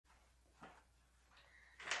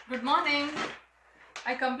Good morning.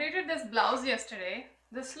 I completed this blouse yesterday.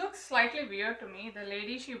 This looks slightly weird to me. The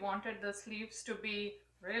lady, she wanted the sleeves to be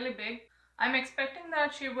really big. I'm expecting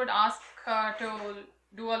that she would ask to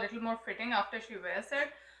do a little more fitting after she wears it.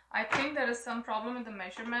 I think there is some problem with the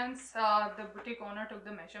measurements. The boutique owner took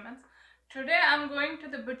the measurements. Today I'm going to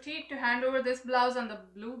the boutique to hand over this blouse and the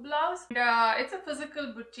blue blouse. It's a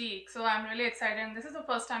physical boutique, so I'm really excited, and this is the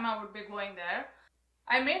first time I would be going there.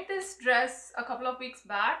 I made this dress a couple of weeks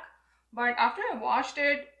back, but after I washed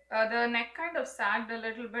it, the neck kind of sagged a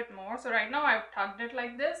little bit more. So right now I've tucked it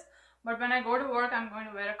like this, but when I go to work, I'm going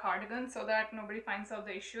to wear a cardigan so that nobody finds out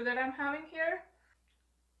the issue that I'm having here.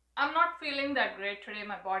 I'm not feeling that great today.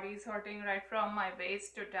 My body is hurting right from my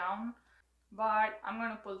waist to down, but I'm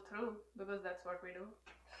going to pull through because that's what we do.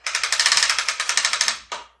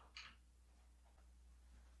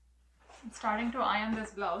 I'm starting to iron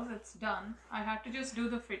this blouse. It's done. I had to just do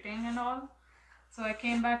the fitting and all. So I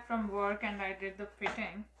came back from work and I did the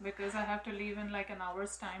fitting because I have to leave in like an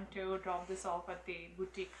hour's time to drop this off at the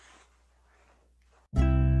boutique.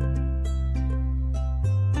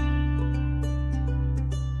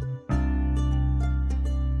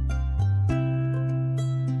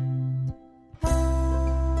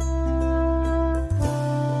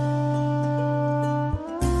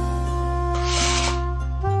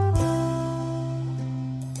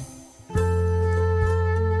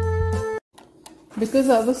 Because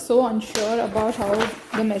I was so unsure about how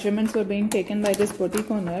the measurements were being taken by this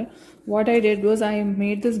boutique owner, what I did was I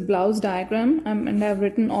made this blouse diagram and I've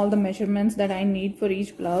written all the measurements that I need for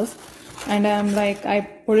each blouse, and I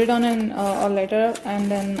put it on a letter and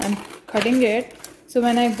then I'm cutting it. So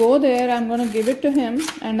when I go there, I'm going to give it to him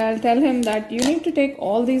and I'll tell him that you need to take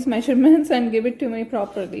all these measurements and give it to me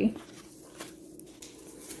properly.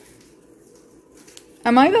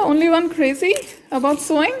 Am I the only one crazy about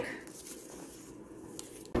sewing?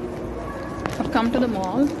 I've come to the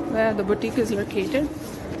mall where the boutique is located.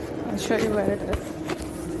 I'll show you where it is.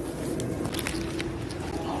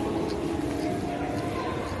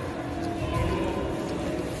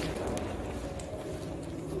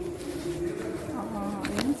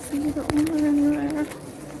 I don't see the owner anywhere.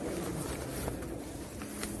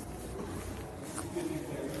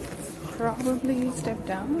 Probably stepped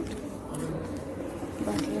out,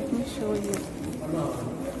 but let me show you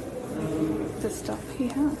the stuff he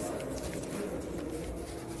has.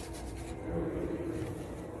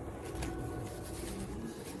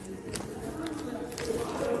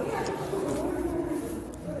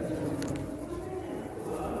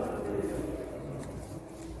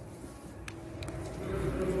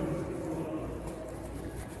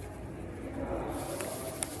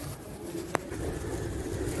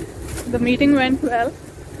 The meeting went well.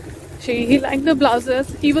 He liked the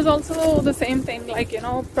blouses. He was also the same thing, like,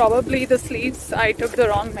 probably the sleeves, I took the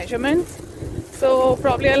wrong measurements. So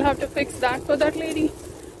probably I'll have to fix that for that lady.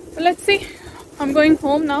 But let's see. I'm going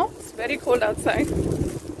home now. It's very cold outside.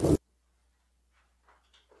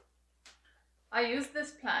 I use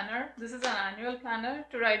this planner. This is an annual planner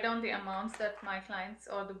to write down the amounts that my clients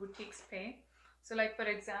or the boutiques pay. So like, for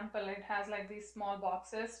example, it has like these small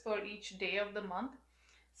boxes for each day of the month.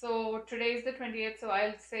 So today is the 28th, so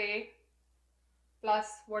I'll say plus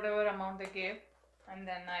whatever amount they gave, and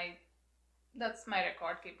then that's my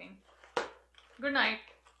record keeping. Good night.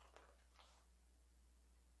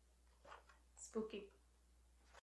 Spooky.